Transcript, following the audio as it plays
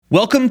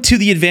Welcome to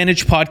the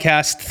Advantage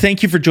Podcast.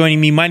 Thank you for joining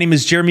me. My name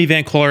is Jeremy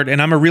Van Collard,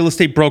 and I'm a real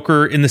estate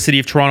broker in the city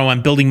of Toronto.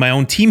 I'm building my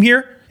own team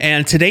here.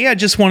 And today I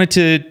just wanted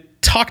to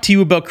talk to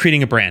you about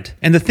creating a brand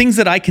and the things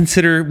that I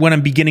consider when I'm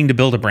beginning to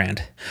build a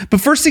brand.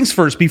 But first things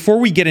first, before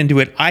we get into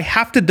it, I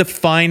have to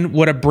define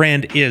what a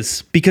brand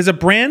is, because a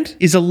brand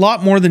is a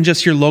lot more than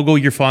just your logo,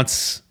 your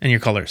fonts, and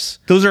your colors.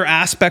 Those are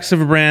aspects of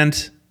a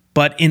brand.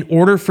 But in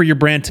order for your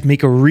brand to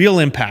make a real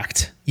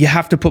impact, you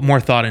have to put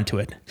more thought into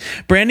it.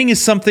 Branding is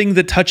something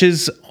that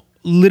touches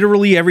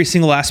literally every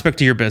single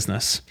aspect of your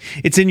business.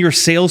 It's in your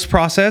sales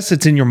process,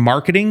 it's in your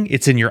marketing,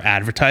 it's in your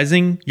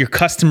advertising, your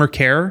customer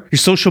care, your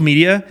social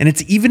media, and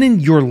it's even in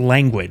your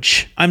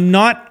language. I'm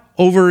not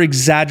over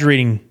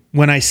exaggerating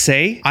when I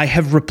say I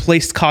have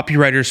replaced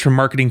copywriters from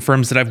marketing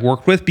firms that I've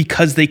worked with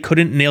because they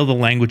couldn't nail the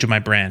language of my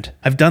brand.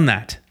 I've done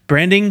that.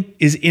 Branding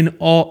is in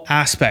all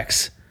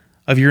aspects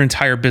of your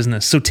entire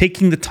business. So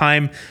taking the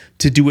time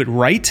to do it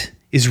right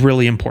is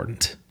really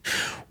important.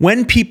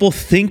 When people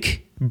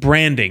think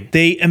branding,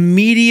 they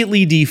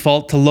immediately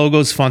default to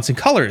logos, fonts, and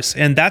colors.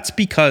 And that's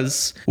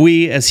because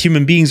we as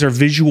human beings are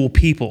visual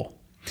people.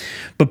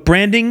 But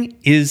branding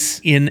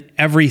is in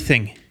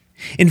everything.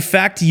 In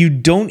fact, you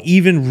don't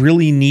even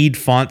really need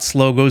fonts,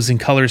 logos, and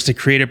colors to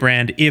create a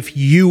brand if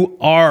you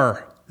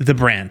are the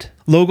brand.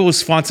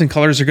 Logos, fonts, and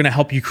colors are going to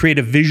help you create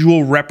a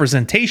visual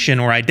representation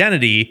or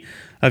identity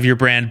of your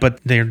brand, but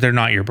they're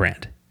not your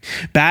brand.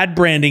 Bad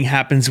branding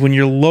happens when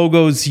your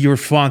logos, your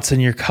fonts,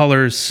 and your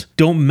colors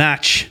don't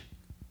match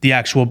the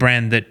actual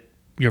brand that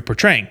you're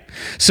portraying.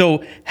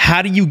 So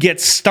how do you get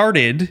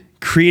started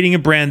creating a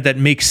brand that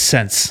makes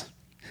sense?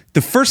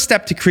 The first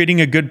step to creating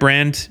a good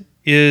brand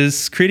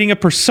is creating a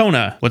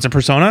persona. What's a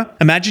persona?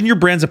 Imagine your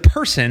brand's a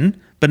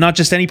person, but not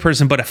just any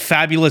person, but a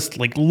fabulous,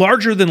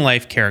 larger than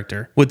life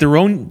character with their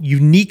own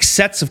unique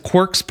sets of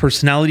quirks,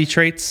 personality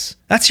traits.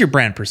 That's your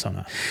brand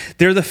persona.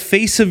 They're the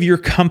face of your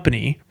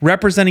company,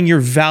 representing your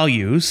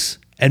values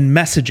and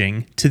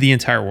messaging to the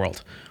entire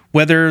world.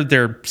 Whether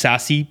they're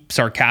sassy,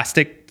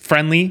 sarcastic,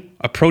 friendly,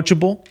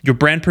 approachable, your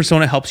brand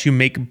persona helps you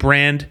make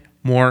brand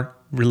more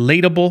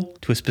relatable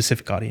to a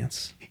specific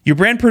audience. Your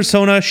brand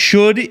persona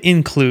should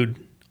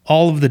include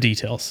all of the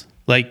details,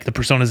 like the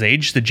persona's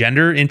age, the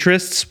gender,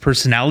 interests,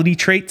 personality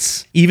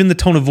traits, even the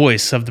tone of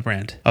voice of the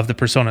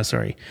persona.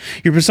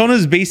 Your persona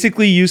is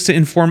basically used to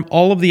inform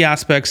all of the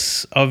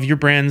aspects of your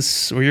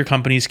brand's or your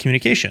company's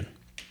communication.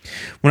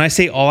 When I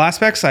say all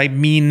aspects, I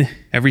mean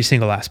every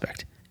single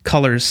aspect.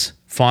 Colors,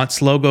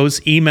 fonts, logos,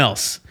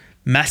 emails,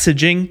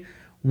 messaging,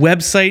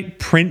 website,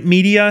 print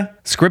media,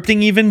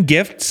 scripting even,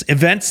 gifts,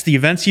 events, the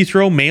events you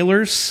throw,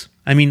 mailers.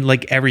 I mean,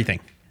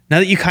 everything. Now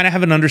that you kind of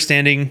have an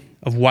understanding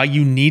of why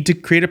you need to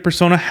create a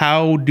persona,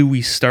 how do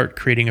we start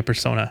creating a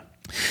persona?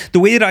 The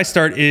way that I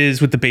start is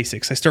with the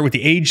basics. I start with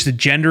the age, the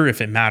gender,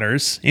 if it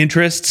matters,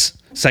 interests,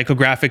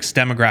 psychographics,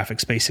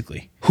 demographics,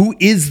 basically. Who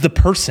is the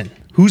person?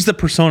 Who's the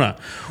persona?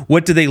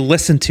 What do they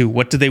listen to?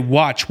 What do they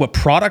watch? What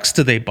products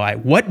do they buy?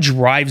 What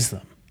drives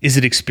them? Is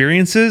it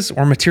experiences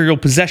or material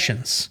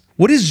possessions?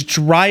 What is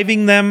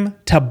driving them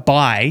to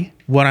buy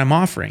what I'm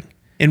offering?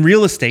 In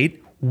real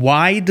estate,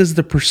 why does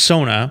the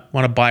persona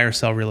want to buy or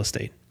sell real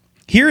estate?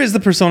 Here is the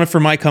persona for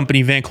my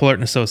company, Van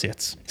Collard &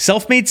 Associates.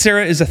 Self-Made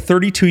Sarah is a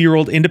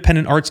 32-year-old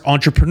independent arts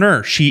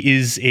entrepreneur. She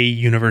is a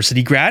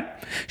university grad.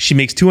 She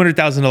makes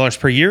 $200,000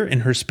 per year.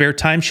 In her spare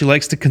time, she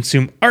likes to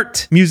consume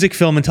art, music,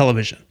 film, and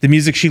television. The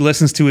music she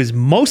listens to is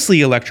mostly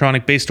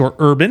electronic-based or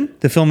urban.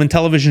 The film and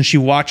television she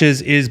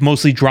watches is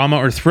mostly drama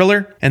or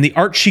thriller. And the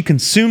art she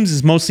consumes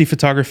is mostly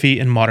photography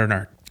and modern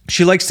art.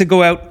 She likes to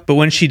go out, but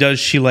when she does,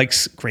 she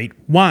likes great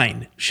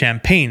wine,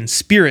 champagne,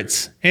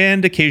 spirits,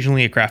 and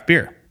occasionally a craft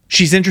beer.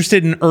 She's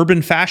interested in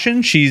urban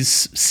fashion.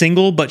 She's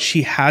single, but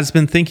she has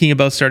been thinking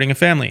about starting a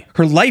family.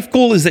 Her life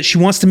goal is that she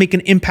wants to make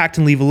an impact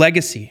and leave a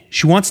legacy.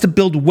 She wants to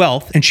build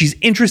wealth, and she's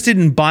interested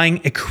in buying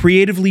a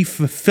creatively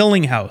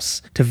fulfilling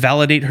house to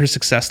validate her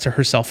success to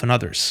herself and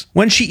others.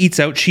 When she eats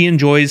out, she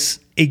enjoys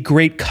a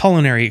great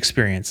culinary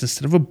experience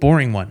instead of a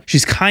boring one.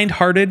 She's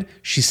kind-hearted,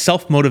 she's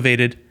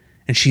self-motivated,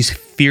 and she's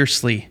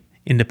fiercely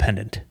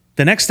independent.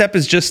 The next step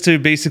is just to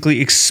basically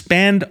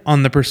expand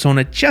on the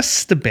persona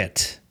just a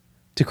bit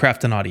to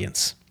craft an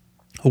audience.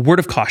 A word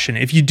of caution: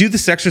 if you do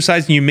this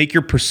exercise and you make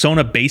your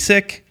persona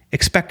basic,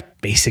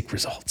 expect basic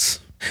results.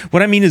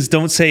 What I mean is,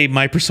 don't say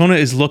my persona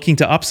is looking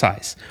to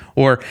upsize,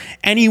 or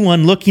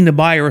anyone looking to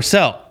buy or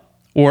sell,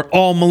 or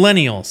all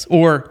millennials,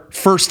 or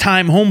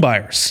first-time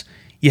homebuyers.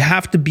 You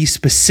have to be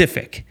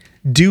specific.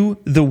 Do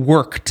the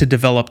work to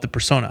develop the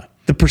persona.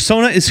 The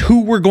persona is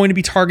who we're going to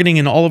be targeting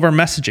in all of our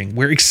messaging.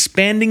 We're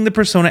expanding the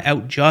persona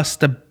out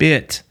just a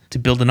bit to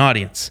build an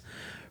audience.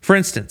 For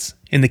instance,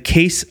 in the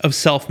case of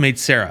Self-Made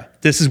Sarah,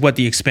 this is what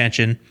the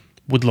expansion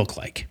would look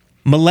like.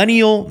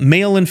 Millennial,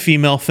 male and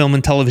female film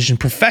and television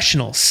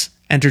professionals,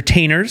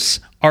 entertainers,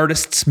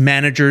 artists,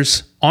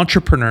 managers,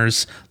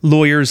 entrepreneurs,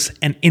 lawyers,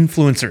 and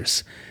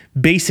influencers.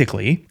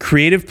 Basically,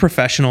 creative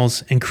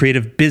professionals and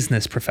creative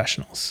business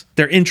professionals.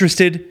 They're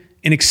interested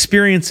in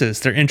experiences.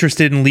 They're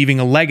interested in leaving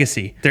a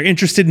legacy. They're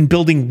interested in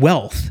building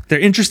wealth. They're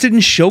interested in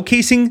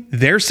showcasing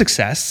their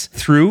success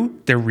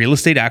through their real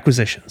estate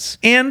acquisitions.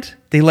 And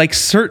they like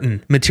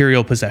certain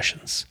material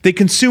possessions. They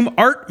consume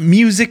art,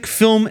 music,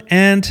 film,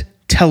 and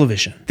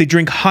television. They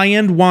drink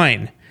high-end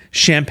wine,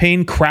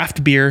 champagne,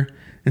 craft beer,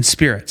 and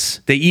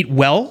spirits. They eat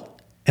well,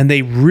 and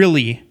they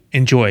really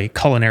enjoy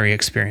culinary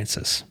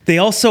experiences. They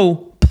also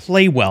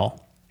play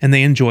well, and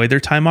they enjoy their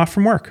time off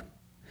from work.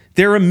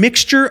 They're a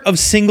mixture of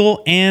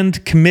single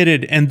and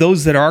committed, and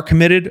those that are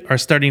committed are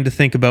starting to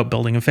think about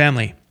building a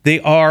family. They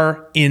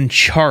are in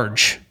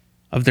charge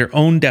of their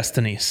own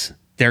destinies.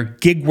 They're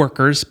gig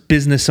workers,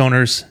 business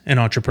owners, and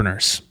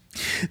entrepreneurs.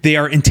 They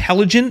are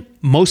intelligent.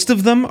 Most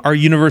of them are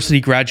university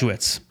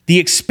graduates. The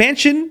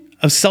expansion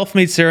of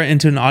Self-Made Sarah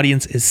into an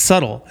audience is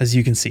subtle, as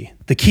you can see.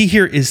 The key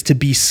here is to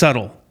be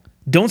subtle.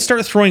 Don't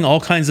start throwing all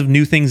kinds of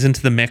new things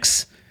into the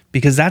mix,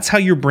 because that's how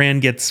your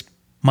brand gets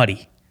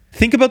muddy.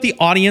 Think about the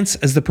audience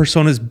as the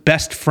persona's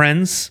best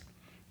friends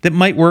that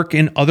might work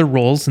in other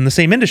roles in the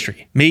same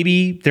industry.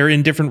 Maybe they're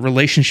in different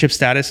relationship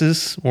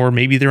statuses, or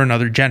maybe they're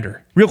another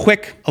gender. Real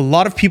quick, a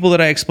lot of people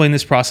that I explain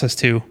this process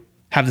to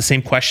have the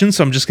same question,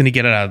 so I'm just going to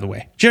get it out of the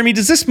way. Jeremy,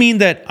 does this mean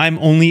that I'm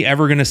only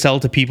ever going to sell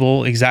to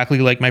people exactly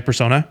like my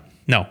persona?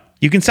 No.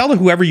 You can sell to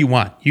whoever you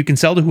want. You can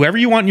sell to whoever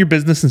you want in your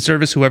business and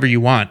service whoever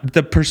you want.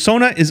 The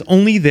persona is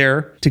only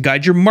there to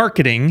guide your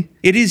marketing.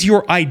 It is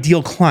your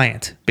ideal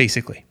client,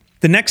 basically.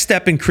 The next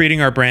step in creating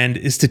our brand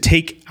is to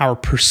take our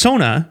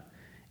persona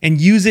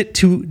and use it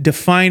to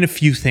define a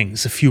few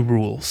things, a few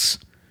rules.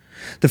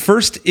 The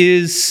first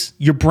is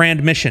your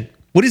brand mission.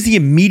 What is the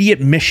immediate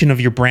mission of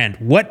your brand?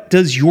 What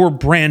does your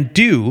brand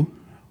do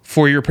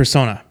for your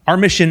persona? Our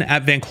mission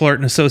at Van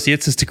Clort &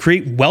 Associates is to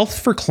create wealth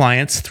for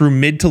clients through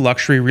mid to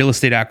luxury real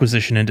estate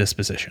acquisition and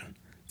disposition.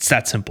 It's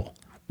that simple.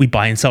 We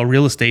buy and sell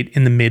real estate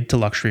in the mid to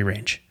luxury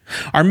range.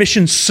 Our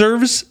mission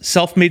serves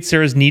Self-Made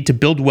Sarah's need to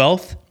build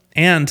wealth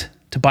and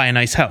to buy a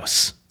nice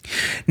house.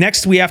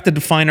 Next, we have to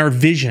define our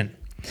vision.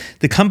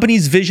 The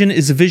company's vision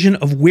is a vision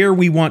of where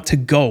we want to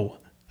go.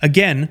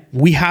 Again,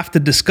 we have to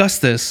discuss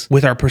this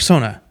with our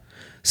persona.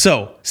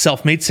 So,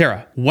 Self-Made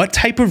Sarah, what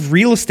type of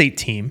real estate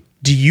team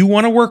do you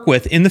want to work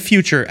with in the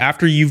future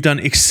after you've done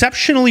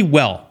exceptionally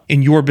well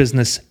in your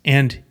business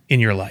and in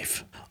your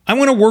life? I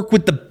want to work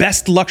with the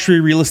best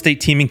luxury real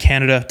estate team in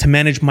Canada to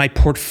manage my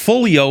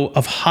portfolio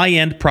of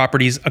high-end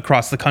properties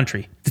across the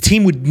country. The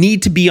team would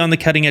need to be on the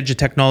cutting edge of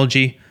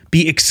technology,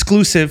 be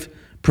exclusive,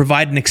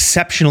 provide an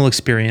exceptional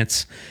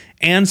experience,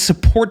 and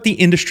support the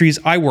industries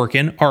I work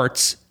in,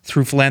 arts,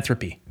 through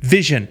philanthropy.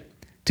 Vision,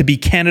 to be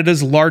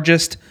Canada's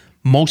largest,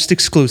 most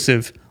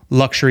exclusive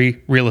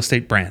luxury real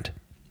estate brand.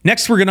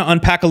 Next, we're going to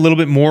unpack a little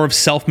bit more of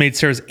Self-Made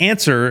Sarah's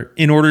answer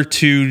in order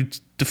to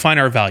define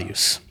our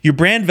values. Your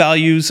brand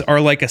values are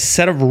like a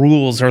set of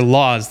rules or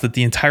laws that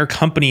the entire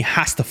company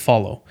has to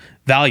follow.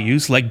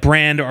 Values, like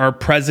brand, are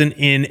present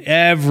in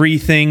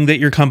everything that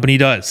your company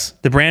does.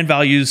 The brand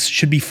values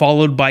should be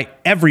followed by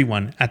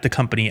everyone at the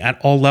company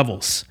at all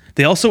levels.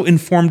 They also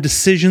inform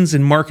decisions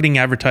in marketing,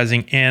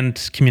 advertising,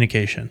 and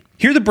communication.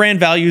 Here are the brand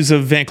values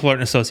of Van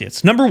Clort &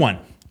 Associates. Number one,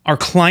 our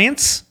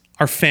clients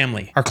are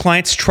family. Our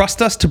clients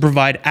trust us to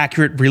provide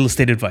accurate real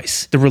estate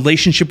advice. The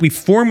relationship we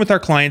form with our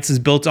clients is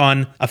built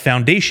on a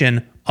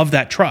foundation of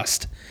that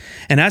trust.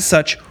 And as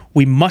such,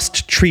 we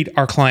must treat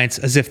our clients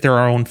as if they're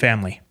our own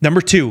family. Number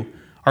two,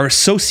 our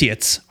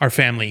associates are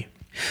family.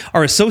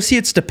 Our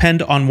associates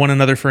depend on one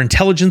another for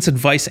intelligence,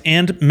 advice,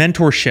 and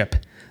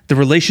mentorship. The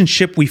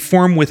relationship we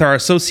form with our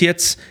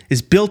associates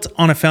is built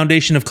on a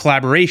foundation of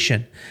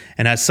collaboration.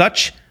 And as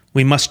such,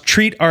 we must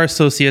treat our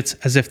associates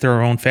as if they're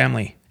our own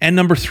family. And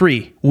number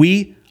three,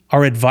 we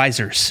are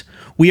advisors.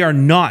 We are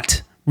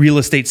not real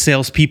estate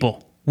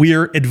salespeople. We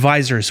are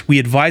advisors. We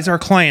advise our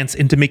clients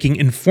into making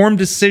informed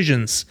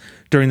decisions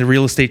during the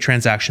real estate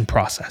transaction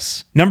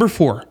process. Number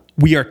four,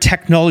 we are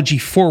technology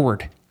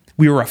forward.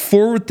 We are a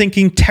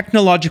forward-thinking,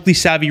 technologically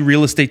savvy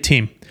real estate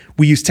team.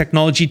 We use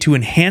technology to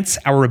enhance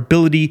our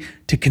ability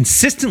to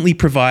consistently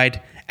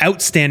provide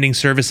outstanding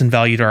service and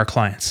value to our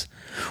clients.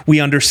 We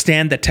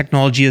understand that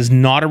technology is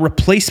not a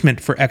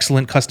replacement for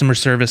excellent customer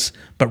service,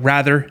 but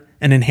rather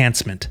an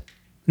enhancement.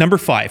 Number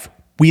five,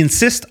 we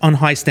insist on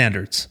high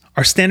standards.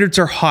 Our standards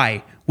are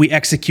high. We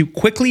execute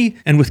quickly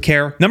and with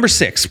care. Number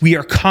six, we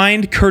are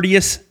kind,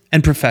 courteous,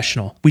 and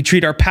professional. We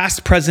treat our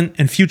past, present,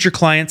 and future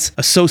clients,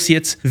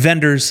 associates,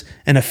 vendors,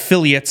 and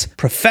affiliates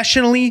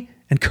professionally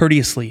and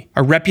courteously.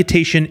 Our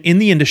reputation in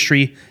the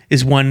industry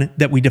is one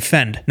that we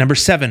defend. Number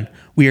seven,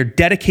 we are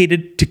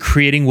dedicated to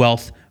creating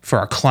wealth for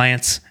our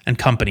clients and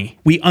company.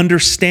 We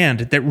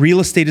understand that real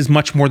estate is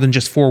much more than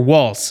just four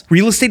walls.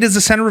 Real estate is the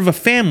center of a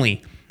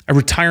family, a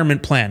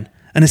retirement plan,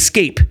 an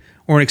escape,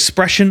 or an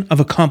expression of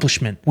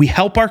accomplishment. We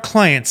help our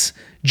clients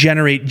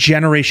generate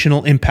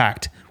generational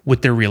impact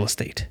with their real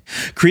estate.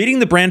 Creating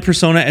the brand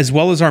persona as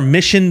well as our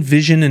mission,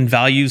 vision, and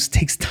values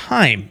takes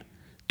time.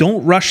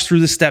 Don't rush through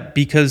the step,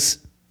 because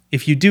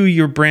if you do,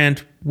 your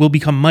brand will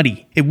become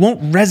muddy. It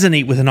won't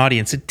resonate with an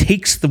audience. It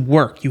takes the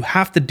work. You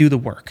have to do the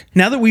work.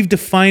 Now that we've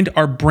defined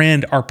our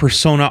brand, our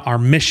persona, our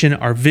mission,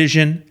 our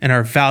vision, and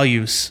our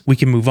values, we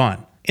can move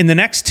on. In the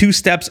next 2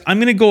 steps, I'm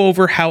going to go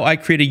over how I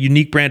create a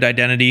unique brand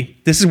identity.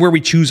 This is where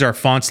we choose our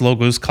fonts,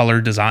 logos, color,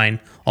 design,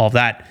 all of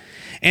that.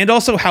 And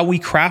also how we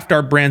craft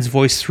our brand's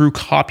voice through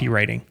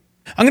copywriting.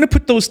 I'm going to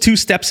put those 2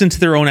 steps into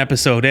their own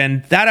episode,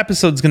 and that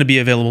episode is going to be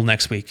available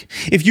next week.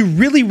 If you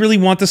really, really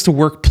want this to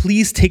work,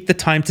 please take the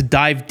time to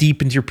dive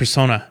deep into your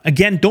persona.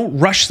 Again, don't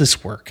rush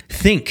this work.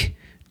 Think,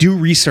 do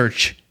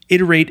research,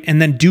 iterate,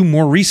 and then do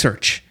more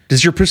research.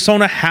 Does your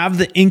persona have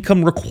the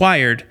income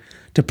required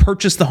to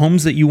purchase the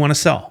homes that you want to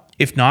sell?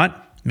 If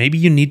not, maybe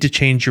you need to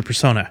change your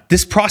persona.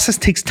 This process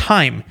takes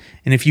time,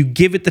 and if you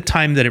give it the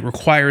time that it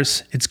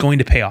requires, it's going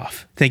to pay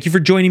off. Thank you for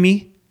joining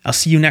me. I'll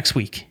see you next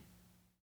week.